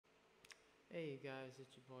Hey guys,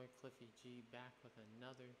 it's your boy Cliffy G back with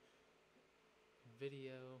another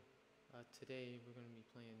video. Today we're going to be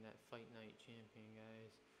playing that Fight Night Champion,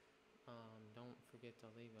 guys. Don't forget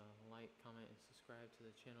to leave a like, comment, and subscribe to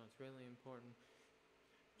the channel. It's really important.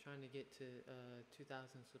 Trying to get to 2,000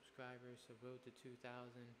 subscribers, so road to 2,000,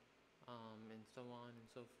 and so on and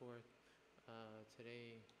so forth.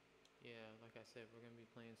 Today, yeah, like I said, we're going to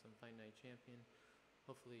be playing some Fight Night Champion.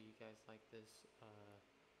 Hopefully you guys like this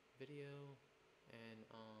video, and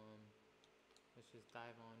let's just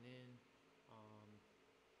dive on in.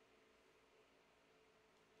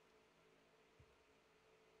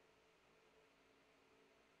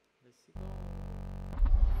 Let's go.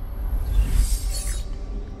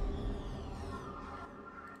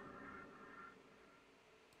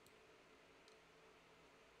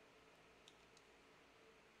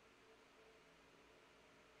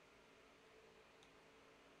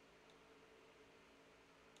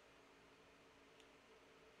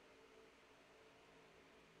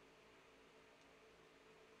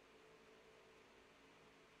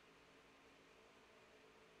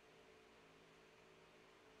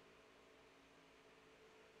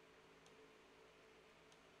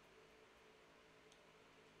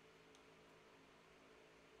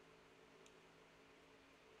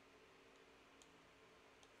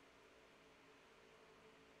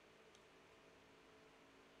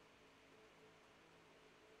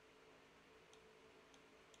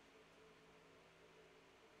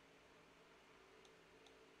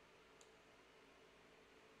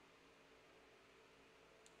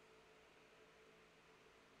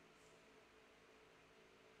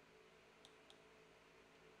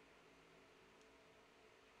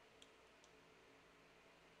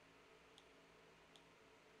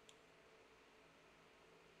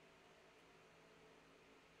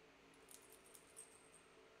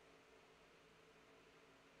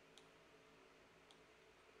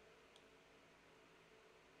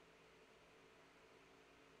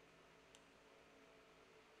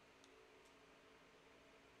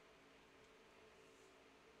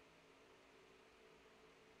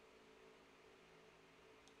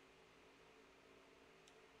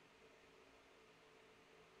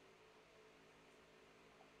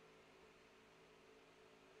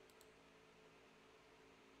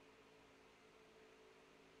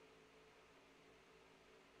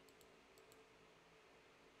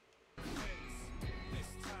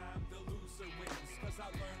 I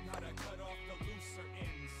learned how to cut off the looser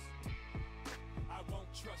ends. I won't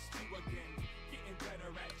trust you again, getting better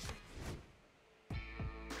at you.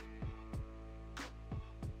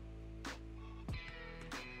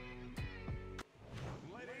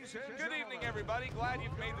 Good evening, everybody. Glad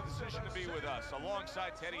you've made the decision to be with us.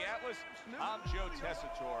 Alongside Teddy Atlas, I'm Joe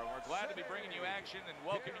Tessitore, and we're glad to be bringing you action and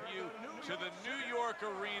welcoming you to the New York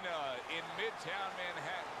Arena in Midtown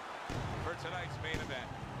Manhattan for tonight's main event.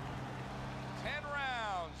 10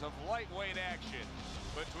 rounds of lightweight action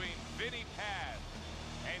between Vinny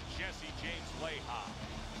and Jesse James Leija.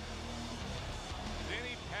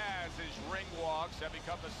 Vinny Paz's ring walks have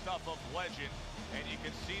become the stuff of legend, and you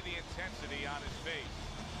can see the intensity on his face.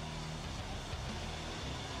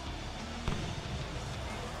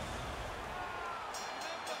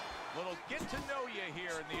 Little get to know you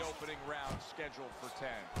here in the opening round scheduled for 10.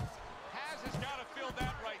 Paz has got to feel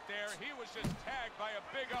that right there. He was just tagged by a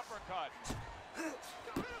big uppercut.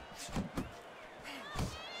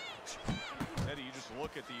 Eddie, you just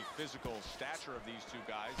look at the physical stature of these two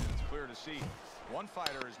guys, and it's clear to see one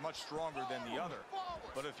fighter is much stronger than the other.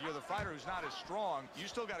 But if you're the fighter who's not as strong, you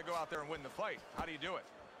still got to go out there and win the fight. How do you do it?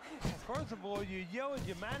 First of all, you yell at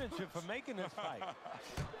your manager for making this fight.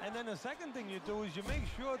 And then the second thing you do is you make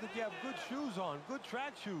sure that you have good shoes on, good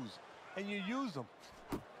track shoes, and you use them.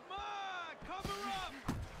 Come on, cover up!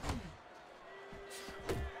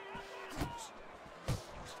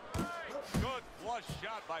 Good flush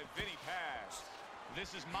shot by Vinny Paz.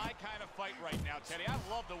 This is my kind of fight right now, Teddy. I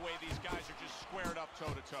love the way these guys are just squared up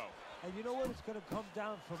toe-to-toe. And you know what it's going to come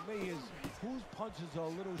down for me is whose punches are a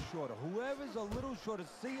little shorter. Whoever's a little shorter,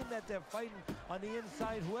 seeing that they're fighting on the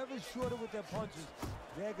inside, whoever's shorter with their punches,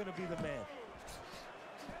 they're going to be the man.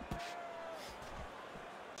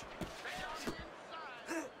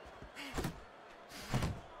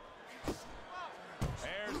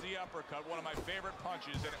 There's the uppercut, one of my favorite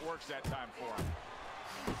punches, and it works that time for him.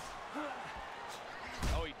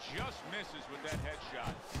 Oh, he just misses with that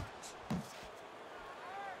headshot.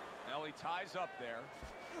 Now he ties up there.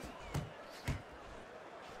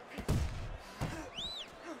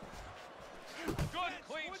 Good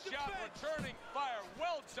clean shot, returning fire.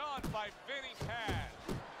 Well done by Vinny Paz.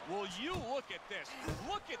 Will you look at this?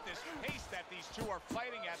 Look at this pace that these two are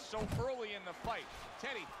fighting at so early in the fight.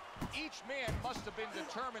 Teddy, each man must have been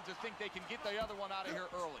determined to think they can get the other one out of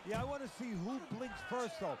here early. Yeah, I want to see who blinks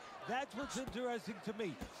first, though. That's what's interesting to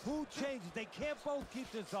me. Who changes? They can't both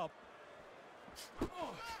keep this up. A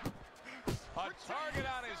target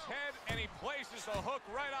on his head, and he places the hook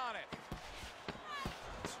right on it.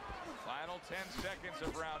 Final 10 seconds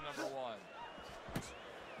of round number 1.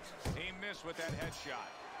 He missed with that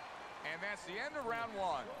headshot. And that's the end of round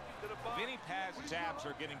 1. Vinny Paz's abs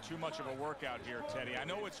are getting too much of a workout here, Teddy. I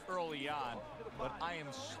know it's early on, but I am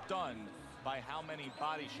stunned by how many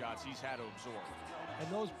body shots he's had to absorb.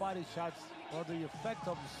 And those body shots, well, the effect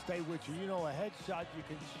of them stay with you. You know, a headshot, you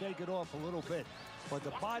can shake it off a little bit. But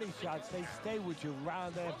the body shots, they stay with you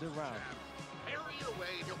round after round. Parry it away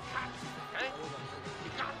and you'll catch him, okay?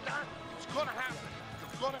 You got that? It's gonna happen.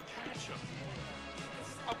 You're gonna catch him.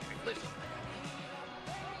 Okay, listen.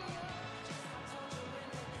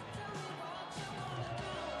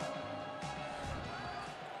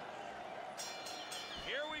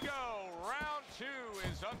 Here we go. Round 2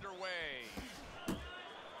 is underway.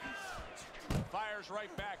 Fires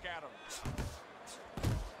right back at him.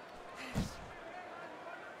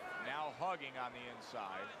 Now hugging on the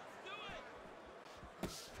inside.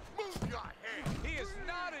 Move your head. He is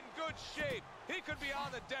not in good shape. He could be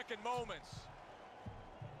on the deck in moments.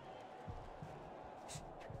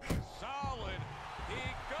 Solid. He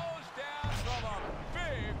goes down from a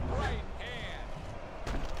big right hand.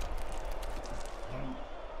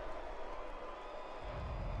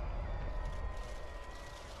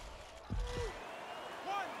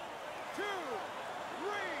 One, two,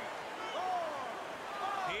 three, four,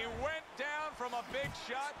 five. He went down from a big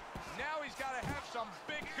shot. Now he's got to have some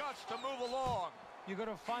big guts to move along. You're going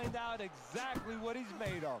to find out exactly what he's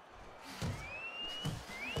made of.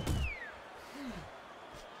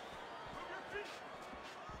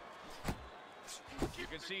 You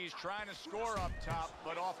can see he's trying to score up top,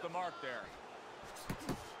 but off the mark there.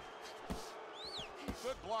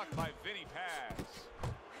 Good block by Vinny Paz.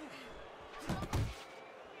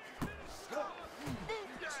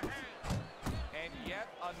 And yet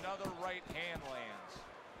another right hand lands.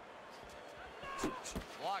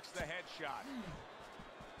 Blocks the headshot.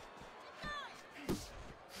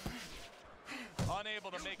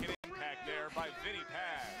 Unable to make an impact there by Vinny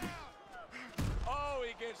Paz. Oh,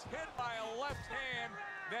 he gets hit by a left hand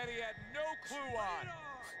that he had no clue on.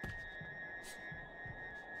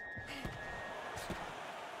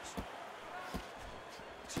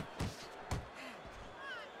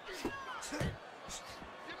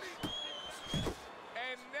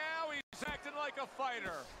 And now he's acting like a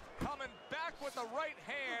fighter, coming back with the right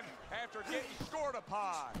hand after getting scored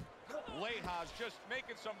upon. Leija's just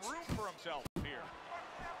making some room for himself here.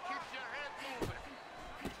 Keep your head moving.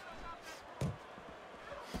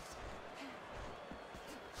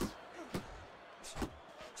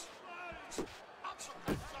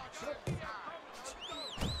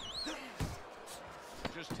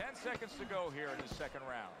 Just 10 seconds to go here in the second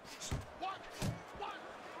round. One.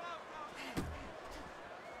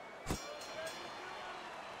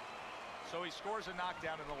 So he scores a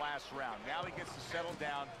knockdown in the last round. Now he gets to settle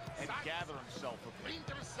down and gather himself a bit. Lean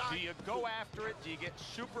to the side. Do you go after it? Do you get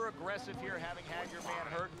super aggressive here, having had your man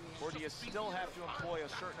hurt? Or do you still have to employ a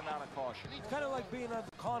certain amount of caution? It's kind of like being at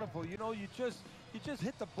the carnival. You know, you just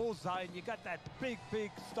hit the bullseye and you got that big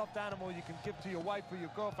stuffed animal you can give to your wife or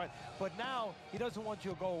your girlfriend. But now he doesn't want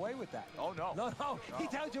you to go away with that. Oh, no. No. He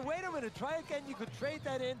tells you, wait a minute, try again. You could trade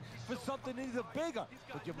that in for something either bigger,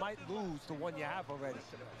 but you might lose the one you have already.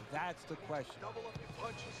 That's the question. Double up your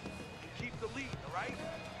punches and keep the lead, all right?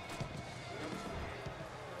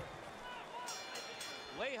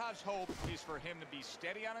 Leija's hope is for him to be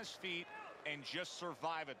steady on his feet and just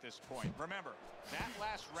survive at this point. Remember, that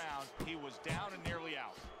last round, he was down and nearly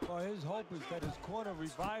out. Well, his hope is that his corner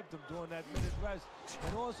revived him during that minute rest,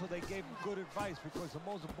 and also they gave him good advice, because the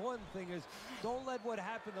most important thing is don't let what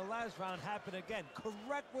happened the last round happen again.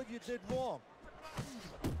 Correct what you did wrong.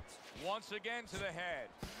 Once again to the head.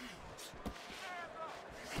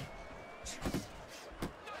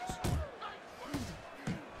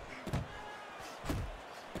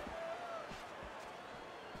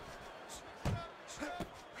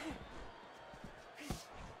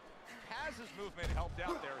 Paz's movement helped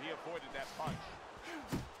out there. He avoided that punch.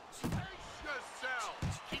 Pace yourself.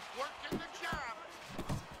 Keep working the jab.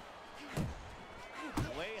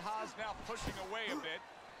 Leija's now pushing away a bit.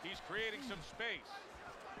 He's creating some space.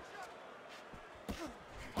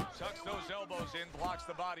 Tucks those elbows in, blocks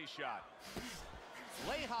the body shot.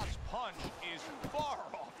 Leija's punch is far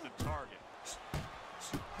off the target.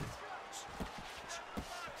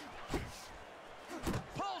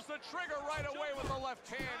 the trigger right away with the left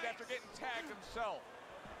hand after getting tagged himself.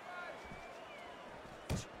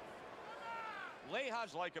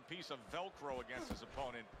 Leija's like a piece of Velcro against his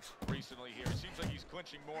opponent recently here. It seems like he's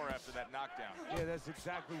clinching more after that knockdown. Yeah, that's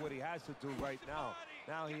exactly what he has to do right now.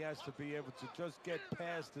 Now he has to be able to just get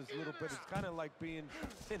past this little bit. It's kind of like being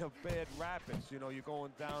in a bad rapids. You know, you're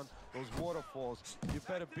going down those waterfalls. You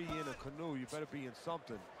better be in a canoe. You better be in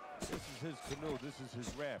something. This is his canoe. This is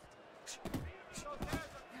his raft.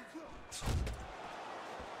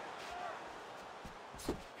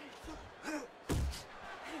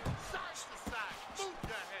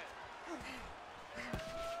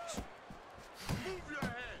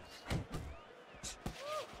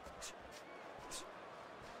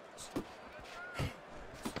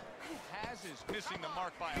 Missing the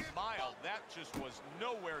mark by a mile. That just was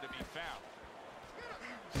nowhere to be found.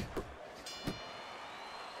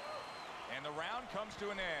 And the round comes to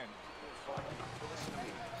an end. Listen to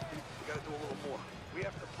me. We got to do a little more. We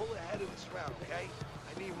have to pull ahead of this round, okay?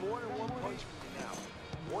 I need more than one punch from you now.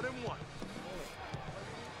 More than one.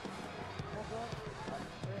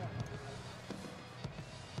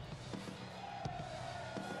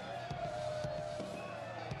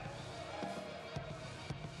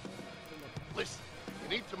 Listen, you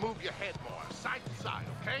need to move your head more, side to side,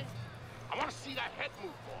 okay? I want to see that head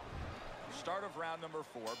move more. Start of round number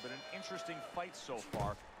 4, but an interesting fight so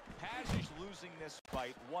far. Paz is losing this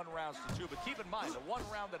fight 1 round to 2, but keep in mind, the 1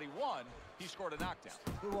 round that he won, he scored a knockdown.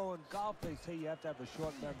 Well, in golf, they say you have to have a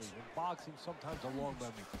short memory. In boxing, sometimes a long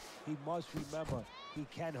memory. He must remember he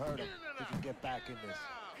can hurt him if he can get back in this.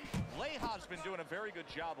 Leija's been doing a very good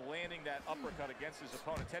job landing that uppercut against his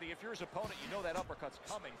opponent. Teddy, if you're his opponent, you know that uppercut's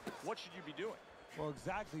coming. What should you be doing? Well,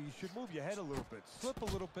 exactly. You should move your head a little bit. Slip a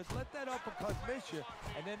little bit. Let that uppercut miss you.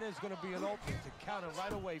 And then there's going to be an opening to counter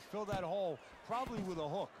right away. Fill that hole, probably with a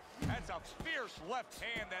hook. That's a fierce left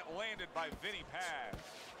hand that landed by Vinny Paz.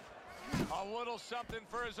 A little something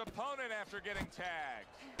for his opponent after getting tagged.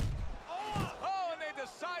 Oh, and they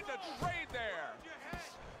decide to trade there.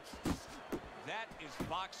 That is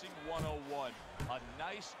boxing 101. A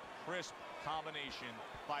nice, crisp combination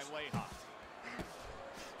by Leija.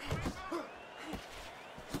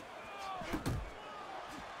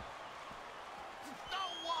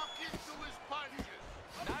 Don't walk into his punches.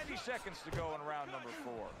 90 seconds to go in round number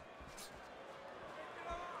 4.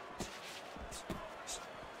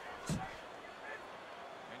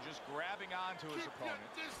 And just grabbing onto his Keep opponent.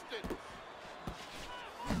 your distance.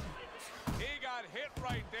 He got hit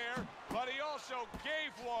right there, but he also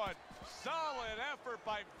gave one. Solid effort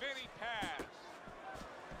by Vinny Paz.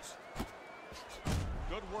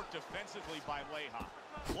 Good work defensively by Leija.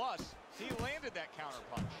 Plus, he landed that counter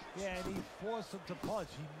punch. Yeah, and he forced him to punch.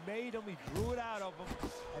 He made him, he drew it out of him,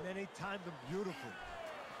 and then he timed him beautifully.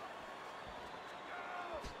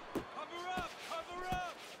 Cover up, cover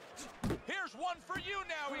up. Here's one for you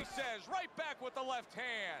now, he says, right back with the left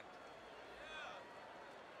hand.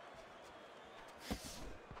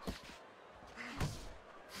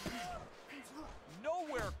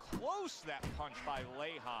 Nowhere close, that punch by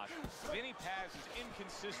Leija. Vinny Paz's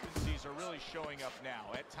inconsistencies are really showing up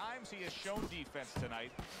now. At times he has shown defense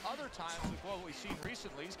tonight. Other times, with what we've seen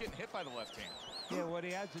recently, he's getting hit by the left hand. Yeah, what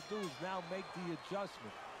he has to do is now make the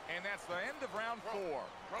adjustment. And that's the end of round 4.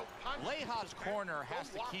 Leija's corner has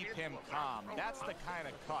to keep him calm. That's the kind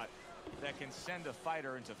of cut that can send a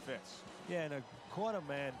fighter into fits. Yeah, and a corner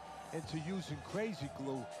man into using crazy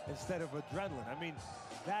glue instead of adrenaline. I mean,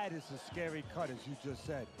 that is a scary cut, as you just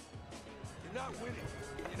said. You're not winning.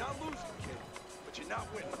 You're not losing, kid. But you're not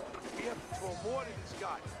winning. We have to throw more to this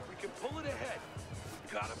guy. We can pull it ahead.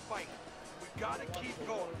 We gotta fight. We gotta keep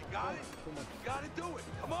going. You got it? You gotta do it.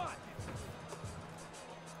 Come on.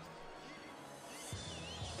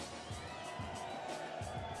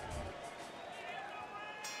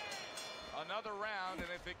 Another round, and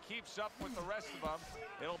if it keeps up with the rest of them,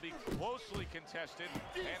 it'll be closely contested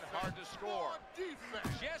and hard to score.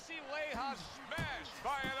 Jesse Leija smashed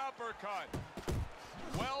by an uppercut.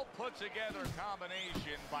 Well put together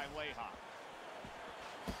combination by Leija.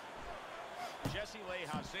 Jesse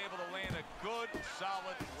Leija's able to land a good,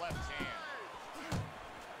 solid left hand.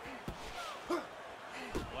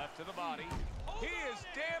 Left to the body. He is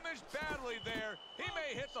damaged badly there. He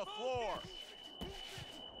may hit the floor.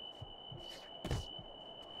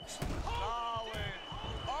 Solid.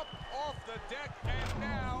 Up off the deck and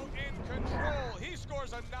now in control. He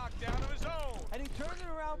scores a knockdown of his own. And he turned it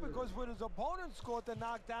around because when his opponent scored the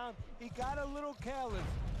knockdown, he got a little careless,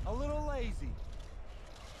 a little lazy.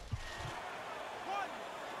 1,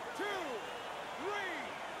 2, 3,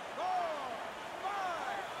 4, 5,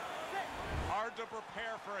 6. hard to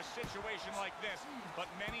prepare for a situation like this, but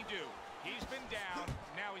many do. He's been down,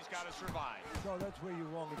 now he's got to survive. So that's where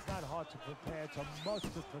you're wrong. It's not hard to prepare, it's a must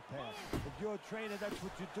to prepare. If you're a trainer, that's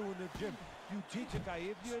what you do in the gym. You teach a guy,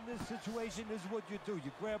 if you're in this situation, this is what you do.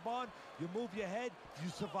 You grab on, you move your head,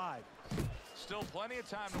 you survive. Still plenty of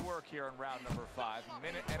time to work here in round number 5.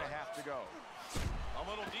 Minute and a half to go. A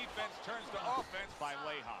little defense turns to offense by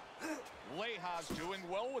Leija. Leija's doing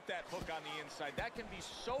well with that hook on the inside. That can be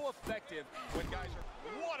so effective when guys are...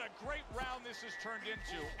 What a great round this has turned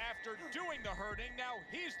into. After doing the hurting, now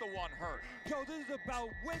he's the one hurt. Joe, this is about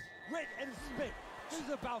wit, grit, and spit. This is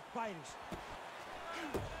about fighting.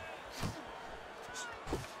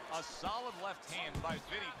 A solid left hand by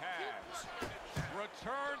Vinny Paz.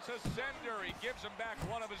 Return to sender. He gives him back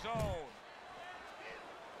one of his own.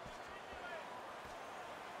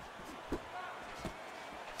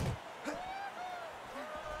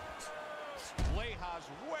 Leija's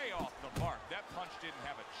way off the mark. That punch didn't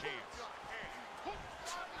have a chance.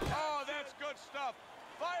 Oh, that's good stuff.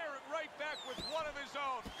 Fire it right back with one of his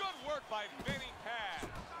own. Good work by Vinny Paz.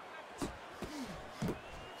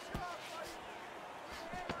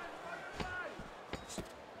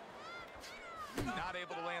 Not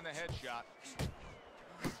able to land the headshot.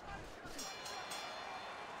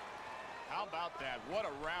 How about that? What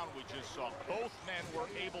a round we just saw. Both men were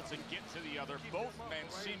able to get to the other. Both men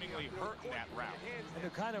seemingly hurt in that round. And the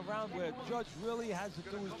kind of round where a judge really has to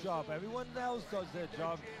do his job. Everyone else does their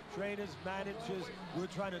job. Trainers, managers, we're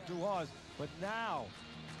trying to do ours. But now,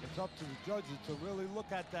 it's up to the judges to really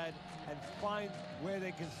look at that and find where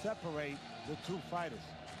they can separate the two fighters.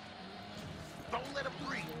 Don't let him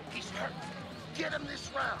breathe. He's hurt. Get him this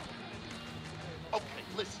round. Okay,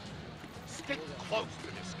 listen. Stick close to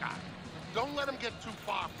this guy. Don't let him get too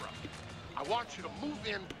far from you. I want you to move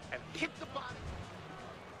in and hit the body.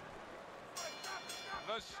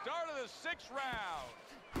 The start of the 6th round.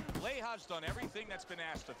 Leija's done everything that's been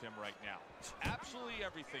asked of him right now. Absolutely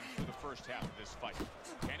everything for the first half of this fight.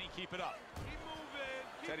 Can he keep it up?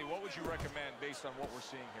 Teddy, what would you recommend based on what we're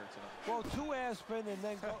seeing here tonight? Well, 2 aspirin and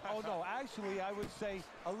then go, oh no, actually I would say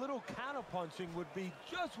a little counter-punching would be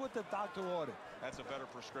just what the doctor ordered. That's a better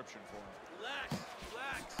prescription for him. Relax,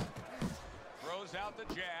 relax. Throws out the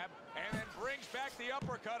jab and then brings back the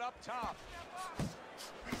uppercut up top.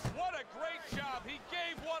 What a great job. He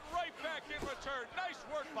gave one right back in return. Nice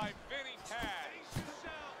work by Vinny Paz.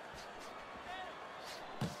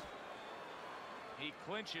 He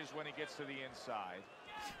clinches when he gets to the inside.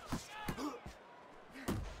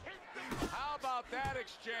 How about that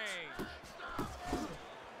exchange?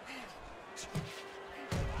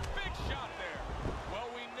 Big shot there. Well,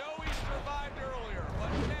 we know he survived earlier,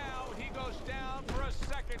 but now he goes down for a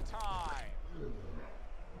second time.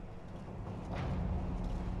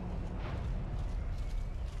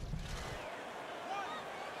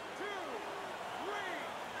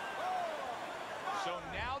 So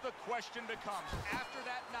now the question becomes, after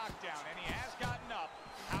that knockdown, and he has gotten up,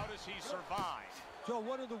 how does he survive? So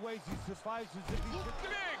one of the ways he survives is if he...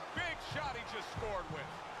 Big shot he just scored with.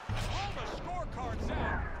 All the scorecards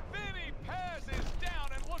out. Vinny Paz is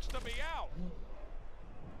down and looks to be out.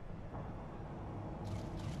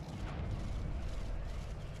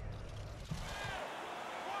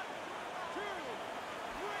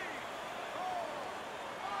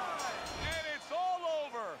 And it's all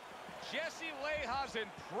over. Jesse Leija's in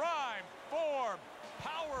prime form.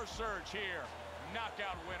 Power surge here.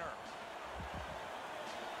 Knockout winner.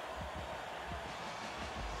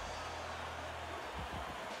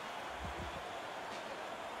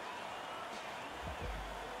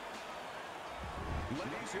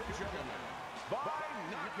 Ladies and gentlemen, by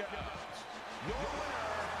knockout, your winner,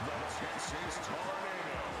 the Texas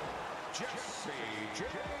Tornado, Jesse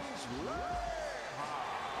James Leija.